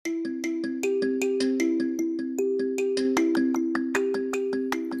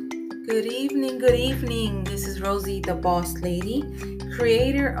good evening. This is Rosie, the Boss Lady,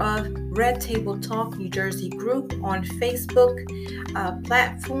 creator of Red Table Talk New Jersey group on Facebook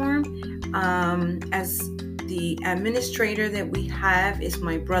platform. As the administrator that we have is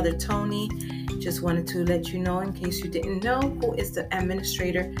my brother Tony. Just wanted to let you know, in case you didn't know, who is the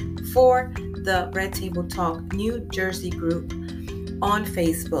administrator for the Red Table Talk New Jersey group on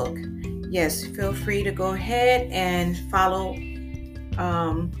Facebook. Yes, feel free to go ahead and follow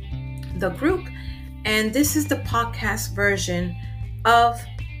the group. And this is the podcast version of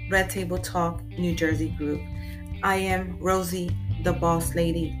Red Table Talk New Jersey group. I am Rosie, the Boss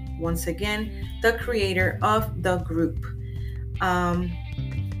Lady, once again, the creator of the group.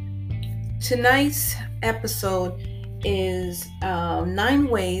 Tonight's episode is 9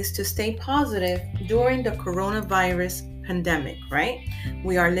 ways to stay positive during the coronavirus pandemic, right?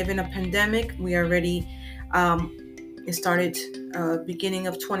 We are living a pandemic. We already it started beginning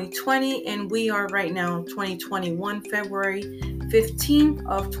of 2020, and we are right now 2021, February 15th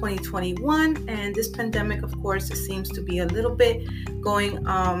of 2021. And this pandemic, of course, it seems to be a little bit going,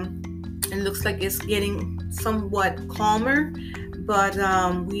 it looks like it's getting somewhat calmer, but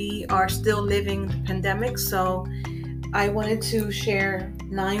we are still living the pandemic. So I wanted to share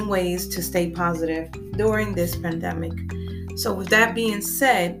 9 ways to stay positive during this pandemic. So with that being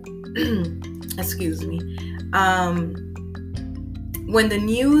said, excuse me, when the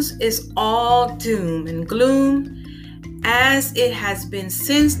news is all doom and gloom, as it has been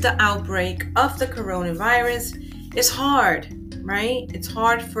since the outbreak of the coronavirus, it's hard, right? It's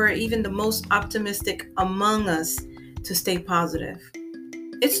hard for even the most optimistic among us to stay positive.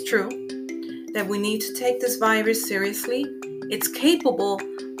 It's true that we need to take this virus seriously. It's capable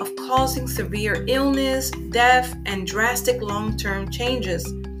of causing severe illness, death, and drastic long-term changes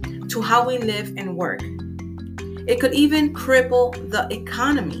to how we live and work. It could even cripple the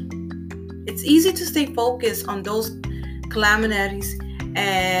economy. It's easy to stay focused on those calamities,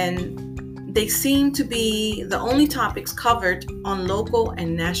 and they seem to be the only topics covered on local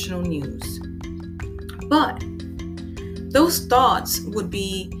and national news. But those thoughts would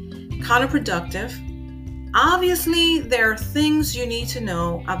be counterproductive. Obviously, there are things you need to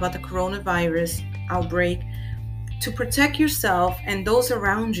know about the coronavirus outbreak to protect yourself and those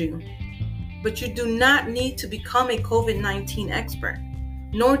around you. But you do not need to become a COVID-19 expert,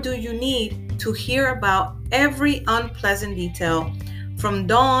 nor do you need to hear about every unpleasant detail from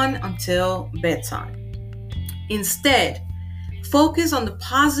dawn until bedtime. Instead, focus on the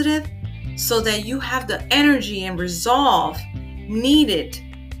positive so that you have the energy and resolve needed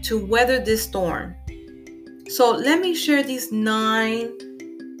to weather this storm. So let me share these 9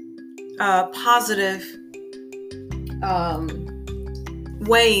 positive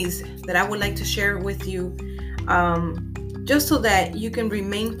ways that I would like to share with you, just so that you can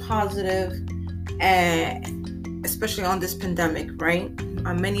remain positive, especially on this pandemic, right?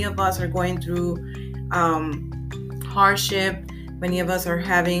 Many of us are going through hardship. Many of us are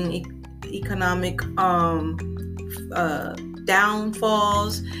having economic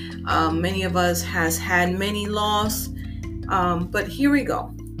downfalls. Many of us has had many loss. But here we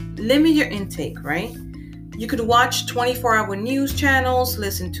go. Limit your intake, right? You could watch 24-hour news channels,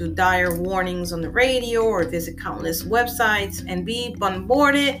 listen to dire warnings on the radio, or visit countless websites and be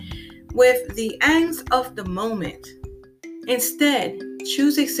bombarded with the angst of the moment. Instead,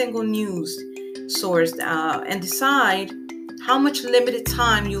 choose a single news source and decide how much limited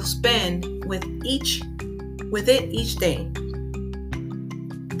time you'll spend with it each day.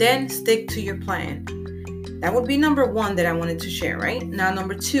 Then stick to your plan. That would be number 1 that I wanted to share, right? Now,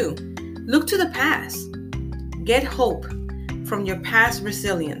 number 2, look to the past. Get hope from your past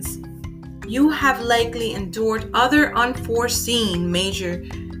resilience. You have likely endured other unforeseen major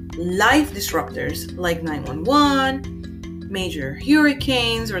life disruptors like 9/11, major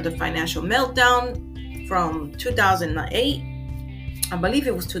hurricanes, or the financial meltdown from 2008. I believe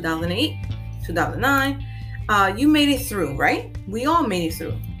it was 2008, 2009. You made it through, right? We all made it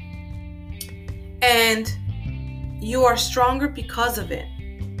through. And you are stronger because of it.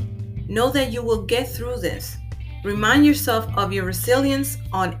 Know that you will get through this. Remind yourself of your resilience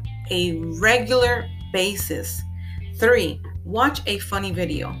on a regular basis. 3, watch a funny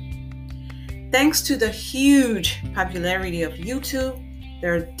video. Thanks to the huge popularity of YouTube,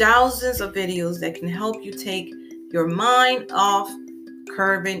 there are thousands of videos that can help you take your mind off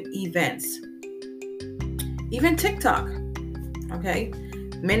current events. Even TikTok, okay?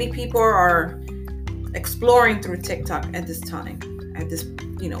 Many people are exploring through TikTok at this time, at this,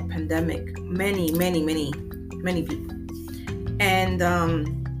 pandemic. Many people. And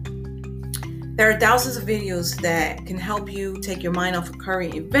There are thousands of videos that can help you take your mind off of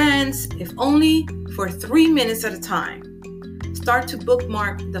current events, if only for 3 minutes at a time. Start to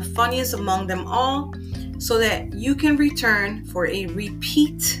bookmark the funniest among them all so that you can return for a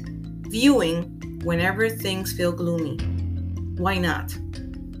repeat viewing whenever things feel gloomy. Why not?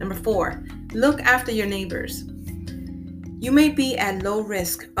 Number 4, look after your neighbors. You may be at low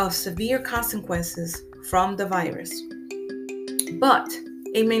risk of severe consequences from the virus, but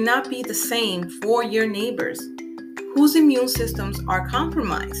it may not be the same for your neighbors whose immune systems are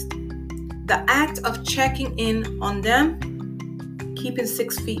compromised. The act of checking in on them, keeping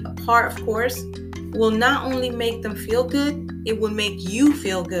 6 feet apart, of course, will not only make them feel good, it will make you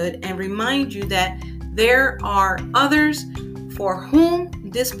feel good and remind you that there are others for whom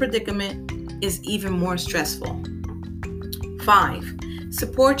this predicament is even more stressful. 5,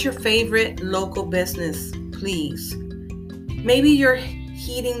 support your favorite local business, please. Maybe you're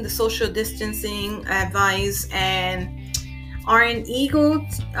heeding the social distancing advice and aren't eager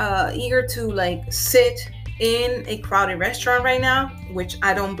to sit in a crowded restaurant right now, which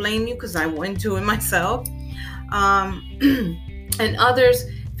I don't blame you because I went to it myself. And others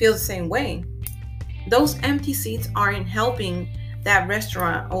feel the same way. Those empty seats aren't helping that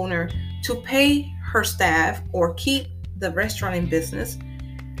restaurant owner to pay her staff or keep the restaurant in business.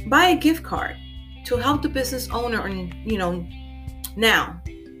 Buy a gift card to help the business owner, now,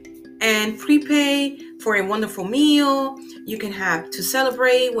 and prepay for a wonderful meal you can have to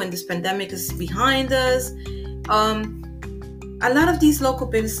celebrate when this pandemic is behind us. A lot of these local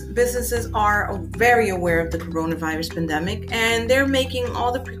businesses are very aware of the coronavirus pandemic, and they're making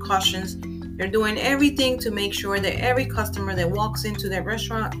all the precautions. They're doing everything to make sure that every customer that walks into their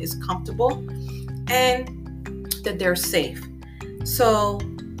restaurant is comfortable and that they're safe. So,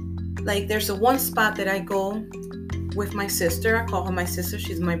 there's a one spot that I go with my sister. I call her my sister.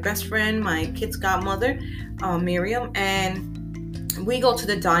 She's my best friend, my kid's godmother, Miriam. And we go to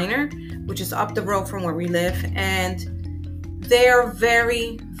the diner, which is up the road from where we live. And they're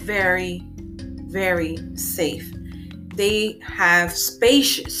very, very, very safe. They have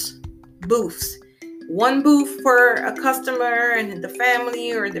spacious booths. One booth for a customer and the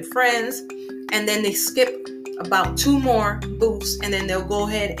family or the friends. And then they skip about 2 more booths. And then they'll go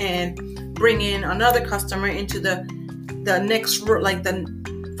ahead and bring in another customer into the next row,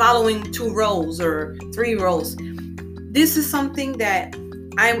 the following 2 rows or 3 rows. This is something that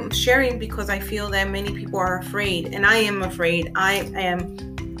I'm sharing because I feel that many people are afraid, and I am afraid. I am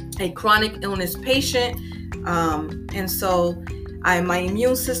a chronic illness patient, and so my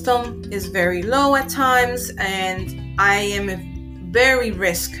immune system is very low at times, and I am at very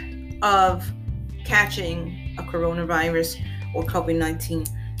risk of catching a coronavirus or COVID-19.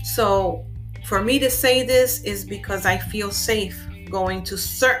 So for me to say this is because I feel safe going to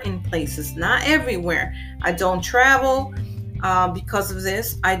certain places, not everywhere. I don't travel because of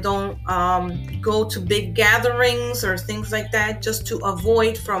this. I don't go to big gatherings or things like that just to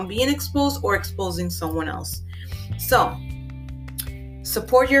avoid from being exposed or exposing someone else. So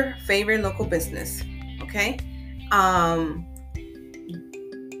support your favorite local business, okay?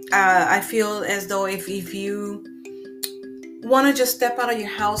 I feel as though if you want to just step out of your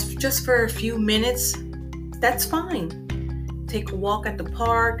house just for a few minutes, that's fine. Take a walk at the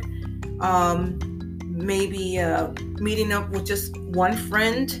park, maybe meeting up with just one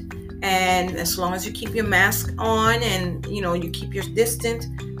friend, and as long as you keep your mask on and you keep your distance,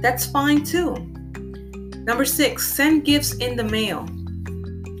 that's fine too. Number 6, send gifts in the mail.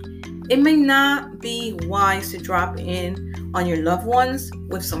 It may not be wise to drop in on your loved ones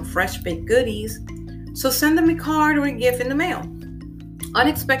with some fresh baked goodies, so send them a card or a gift in the mail.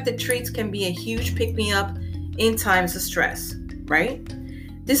 Unexpected treats can be a huge pick-me-up in times of stress, right?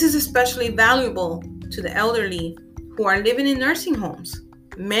 This is especially valuable to the elderly who are living in nursing homes.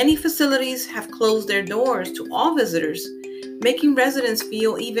 Many facilities have closed their doors to all visitors, making residents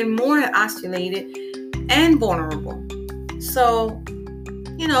feel even more isolated and vulnerable. So,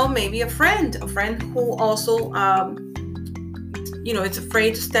 maybe a friend who also, it's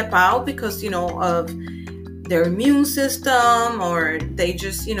afraid to step out because, of their immune system, or they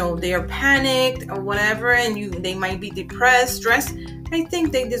just, they are panicked or whatever, and they might be depressed, stressed. I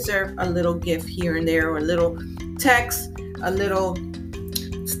think they deserve a little gift here and there, or a little text, a little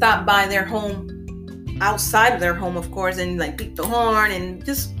stop by their home, outside of their home, of course, and beat the horn and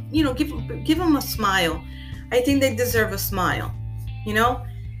just, give them a smile. I think they deserve a smile,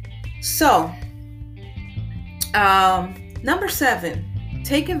 So, number 7,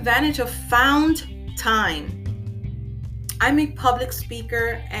 take advantage of found time. I'm a public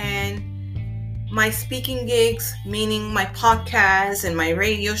speaker, and my speaking gigs, meaning my podcast and my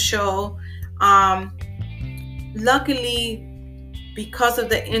radio show, Luckily, because of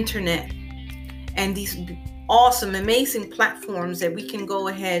the internet and these awesome, amazing platforms that we can go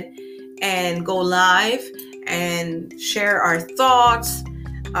ahead and go live and share our thoughts,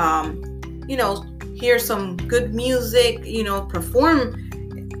 hear some good music, perform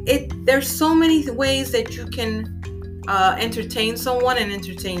it. There's so many ways that you can entertain someone and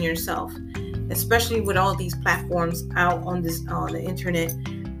entertain yourself, especially with all these platforms out on the internet.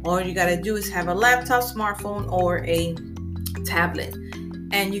 All you got to do is have a laptop, smartphone, or a tablet,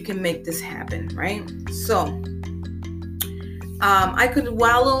 and you can make this happen, right? So I could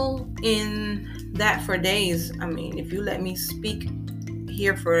wallow in that for days. I mean, if you let me speak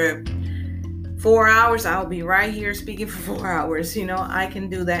here for 4 hours, I'll be right here speaking for 4 hours. I can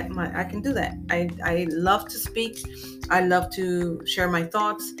do that. I can do that. I love to speak. I love to share my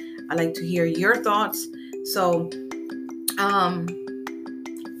thoughts. I like to hear your thoughts. So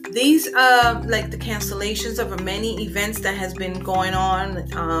these like the cancellations of many events that has been going on,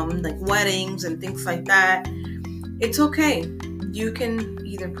 like weddings and things like that, it's okay. You can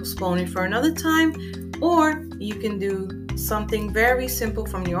either postpone it for another time, or you can do something very simple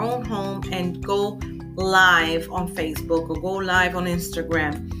from your own home and go live on Facebook or go live on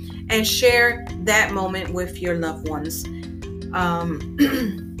Instagram and share that moment with your loved ones.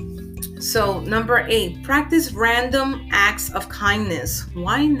 So number 8, practice random acts of kindness.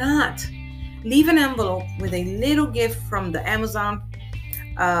 Why not? Leave an envelope with a little gift from the Amazon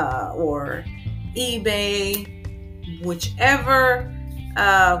or eBay, whichever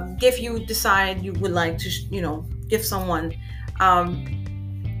gift you decide you would like to, give someone.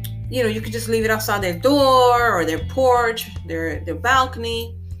 You could just leave it outside their door or their porch, their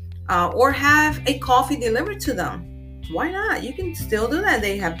balcony, or have a coffee delivered to them. Why not? You can still do that.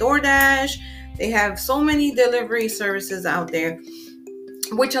 They have DoorDash. They have so many delivery services out there,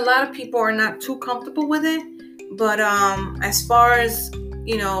 which a lot of people are not too comfortable with it. But as far as,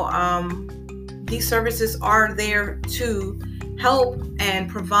 these services are there to help and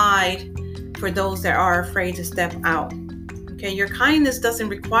provide for those that are afraid to step out. Okay, your kindness doesn't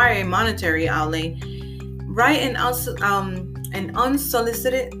require a monetary outlay. Write an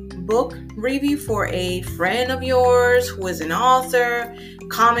unsolicited book review for a friend of yours who is an author.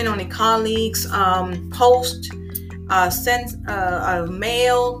 Comment on a colleague's post. Send a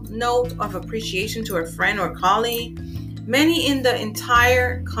mail note of appreciation to a friend or colleague. Many in the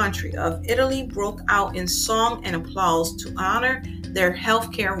entire country of Italy broke out in song and applause to honor their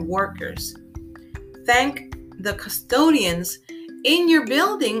healthcare workers. Thank the custodians in your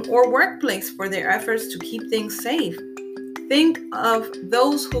building or workplace for their efforts to keep things safe. Think of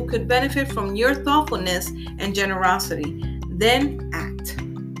those who could benefit from your thoughtfulness and generosity. Then act.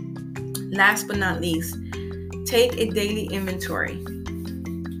 Last but not least, take a daily inventory.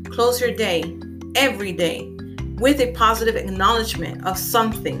 Close your day, every day, with a positive acknowledgement of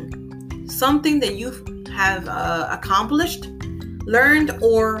something that you have accomplished, learned,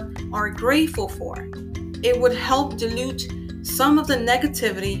 or are grateful for. It would help dilute some of the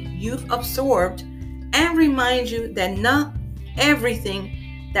negativity you've absorbed and remind you that not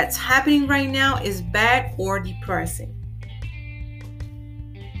everything that's happening right now is bad or depressing.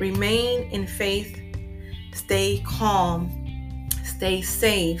 Remain in faith, stay calm, stay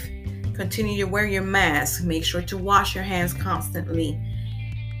safe, continue to wear your mask, make sure to wash your hands constantly.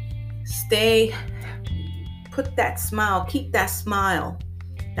 Put that smile, keep that smile.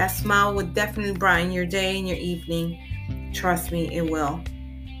 That smile would definitely brighten your day and your evening. Trust me, it will.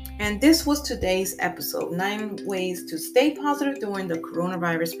 And this was today's episode, 9 ways to stay positive during the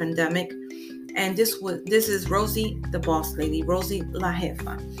coronavirus pandemic. And this is Rosie, the Boss Lady, Rosie La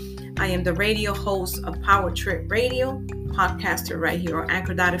Jefa. I am the radio host of Power Trip Radio, podcaster right here on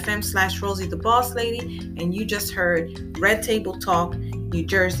anchor.fm/Rosie the Boss Lady. And you just heard Red Table Talk, New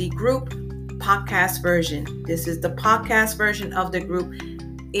Jersey group podcast version. This is the podcast version of the group.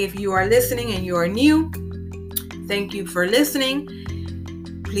 If you are listening and you are new, thank you for listening.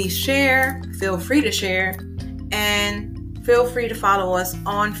 Please share, feel free to share, and feel free to follow us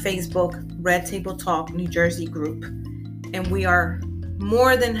on Facebook, Red Table Talk New Jersey group. And we are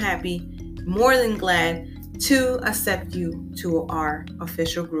more than happy, more than glad to accept you to our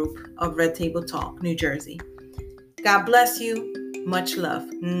official group of Red Table Talk New Jersey. God bless you. Much love.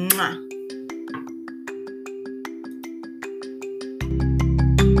 Mwah.